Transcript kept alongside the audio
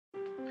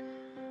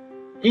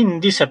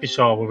In this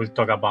episode, we will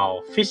talk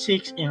about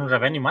physics in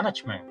revenue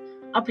management,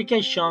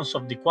 applications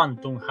of the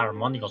quantum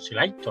harmonic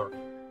oscillator.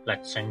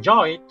 Let's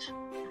enjoy it!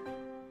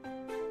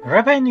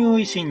 Revenue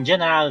is in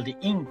general the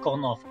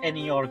income of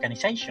any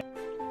organization.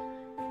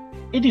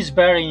 It is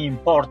very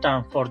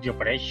important for the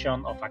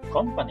operation of a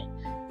company.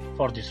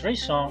 For this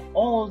reason,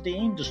 all the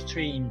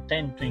industry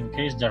intend to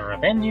increase their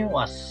revenue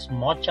as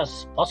much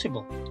as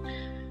possible.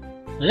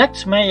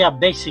 Let's make a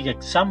basic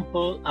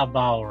example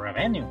about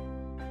revenue.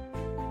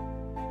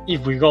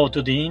 If we go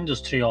to the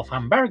industry of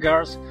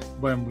hamburgers,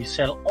 when we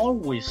sell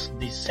always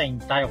the same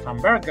type of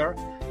hamburger,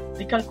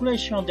 the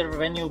calculation of the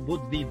revenue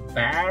would be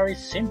very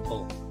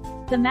simple.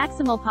 The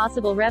maximal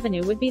possible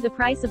revenue would be the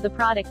price of the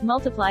product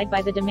multiplied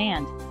by the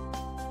demand.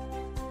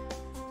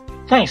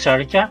 Thanks,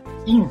 Erica.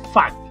 In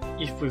fact,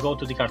 if we go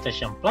to the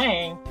Cartesian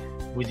plane,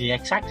 with the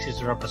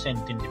x-axis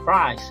representing the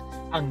price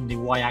and the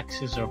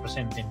y-axis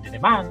representing the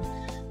demand,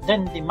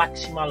 then the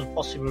maximal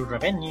possible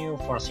revenue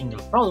for a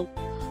single product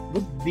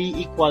would be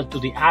equal to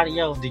the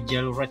area of the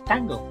yellow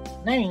rectangle,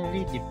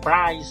 namely the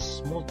price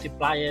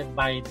multiplied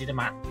by the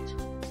demand.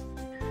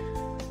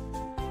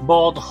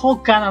 But how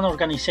can an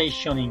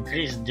organization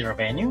increase the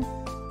revenue?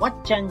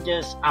 What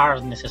changes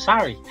are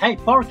necessary? Hey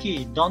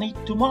Porky, don't eat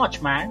too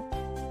much, man!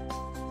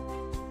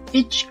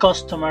 Each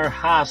customer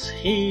has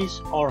his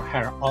or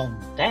her own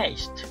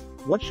taste.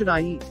 What should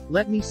I eat?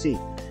 Let me see.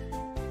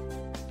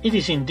 It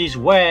is in this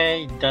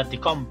way that the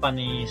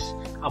companies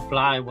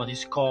apply what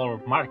is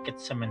called market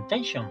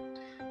cementation,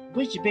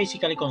 which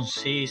basically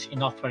consists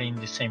in offering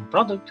the same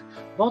product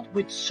but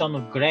with some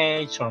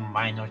upgrades or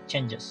minor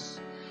changes.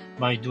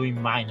 By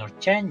doing minor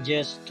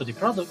changes to the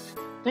product,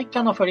 they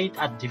can offer it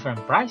at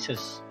different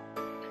prices.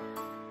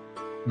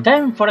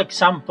 Then, for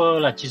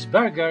example, a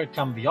cheeseburger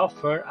can be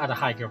offered at a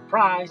higher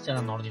price than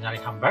an ordinary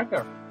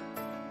hamburger.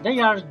 They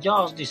are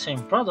just the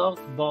same product,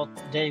 but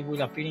they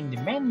will appear in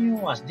the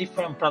menu as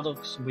different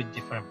products with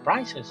different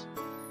prices.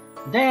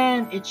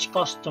 Then each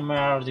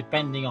customer,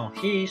 depending on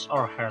his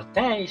or her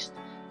taste,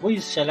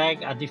 will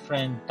select a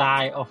different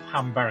type of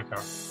hamburger.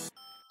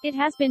 It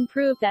has been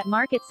proved that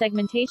market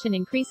segmentation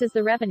increases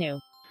the revenue.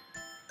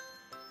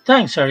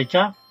 Thanks,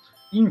 Erica.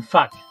 In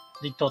fact,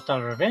 the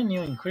total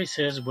revenue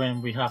increases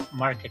when we have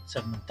market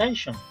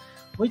segmentation.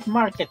 With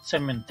market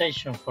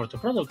segmentation for two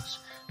products,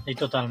 the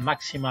total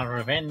maximal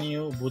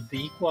revenue would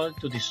be equal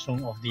to the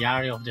sum of the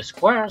area of the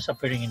squares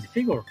appearing in the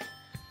figure.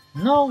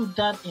 Note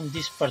that in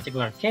this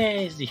particular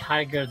case, the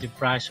higher the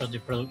price of the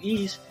product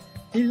is,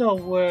 the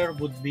lower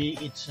would be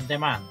its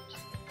demand.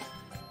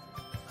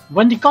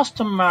 When the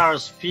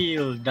customers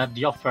feel that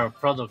the offered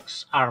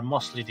products are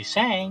mostly the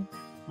same,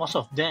 most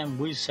of them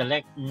will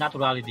select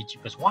naturally the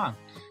cheapest one.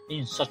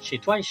 In such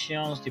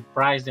situations, the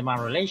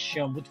price-demand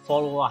relation would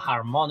follow a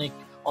harmonic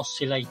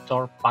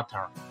oscillator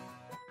pattern.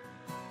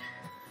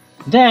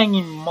 Then,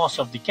 in most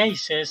of the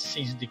cases,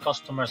 since the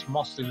customers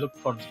mostly look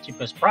for the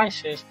cheapest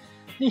prices,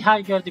 the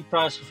higher the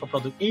price of a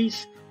product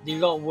is, the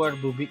lower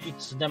will be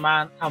its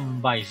demand,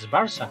 and vice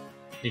versa.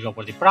 The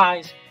lower the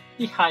price,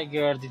 the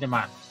higher the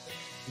demand.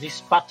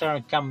 This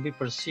pattern can be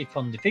perceived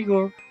on the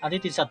figure, and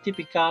it is a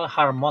typical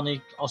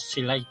harmonic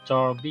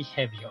oscillator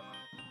behavior.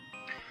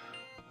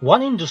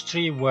 One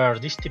industry where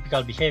this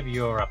typical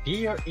behavior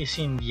appears is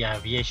in the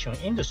aviation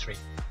industry.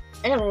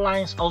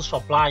 Airlines also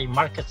apply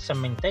market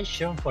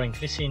segmentation for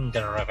increasing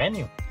their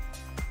revenue.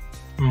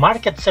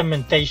 Market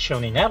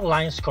segmentation in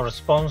airlines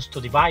corresponds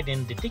to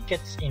dividing the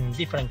tickets in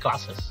different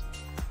classes.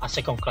 A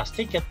second-class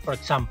ticket, for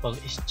example,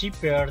 is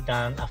cheaper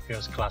than a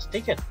first-class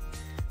ticket.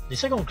 The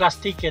second-class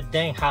ticket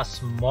then has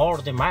more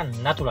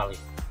demand naturally.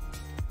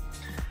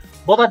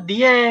 But at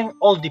the end,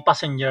 all the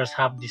passengers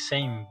have the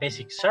same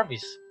basic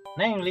service,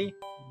 namely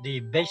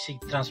the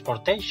basic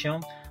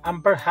transportation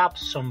and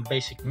perhaps some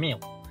basic meal.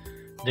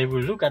 They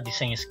will look at the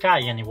same sky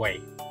anyway.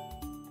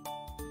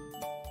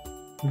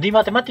 The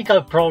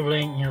mathematical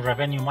problem in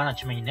revenue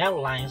management in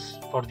airlines,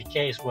 for the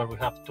case where we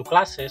have two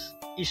classes,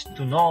 is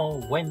to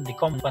know when the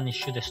company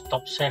should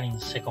stop selling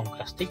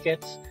second-class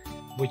tickets,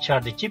 which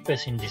are the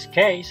cheapest in this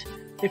case,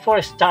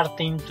 before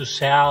starting to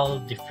sell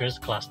the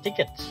first-class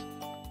tickets.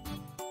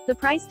 The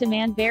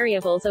price-demand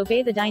variables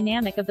obey the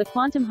dynamic of the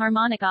quantum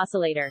harmonic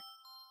oscillator.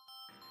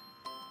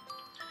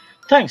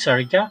 Thanks,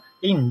 Erica.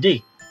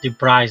 Indeed, the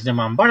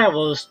price-demand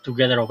variables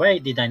together obey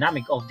the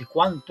dynamic of the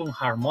quantum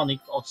harmonic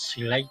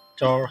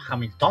oscillator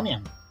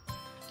Hamiltonian.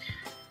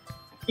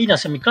 In a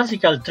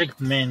semi-classical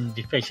treatment,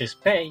 the phase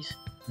space,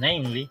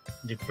 namely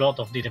the plot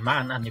of the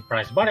demand and the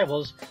price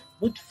variables,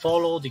 would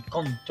follow the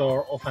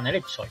contour of an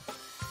ellipsoid.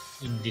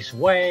 In this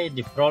way,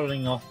 the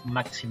problem of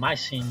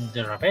maximizing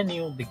the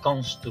revenue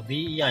becomes to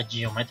be a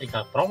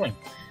geometrical problem.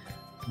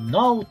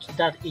 Note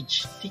that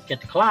each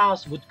ticket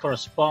class would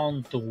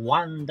correspond to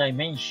one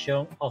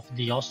dimension of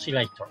the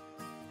oscillator.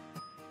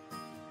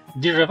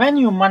 The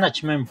revenue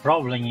management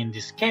problem in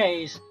this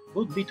case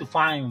would be to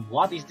find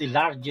what is the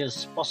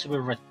largest possible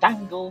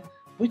rectangle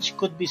which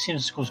could be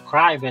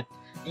circumscribed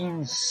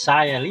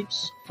inside an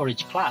ellipse for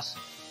each class,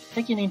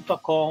 taking into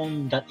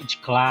account that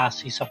each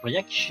class is a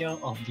projection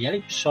of the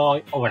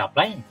ellipsoid over a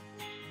plane.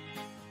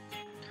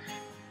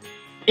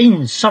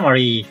 In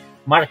summary,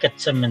 market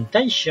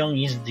segmentation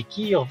is the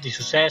key of the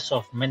success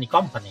of many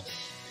companies.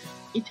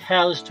 It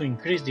helps to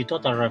increase the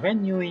total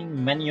revenue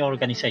in many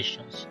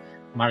organizations.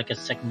 Market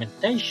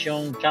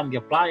segmentation can be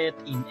applied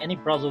in any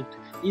product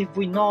if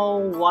we know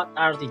what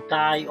are the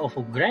type of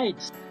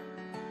upgrades.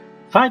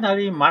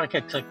 Finally,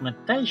 market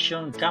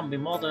segmentation can be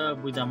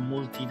modeled with a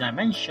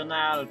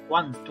multidimensional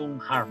quantum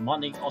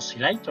harmonic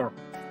oscillator.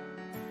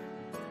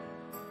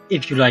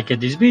 If you liked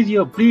this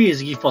video,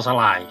 please give us a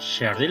like,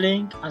 share the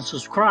link, and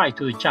subscribe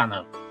to the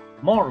channel.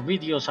 More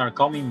videos are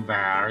coming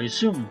very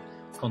soon.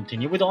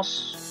 Continue with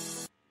us.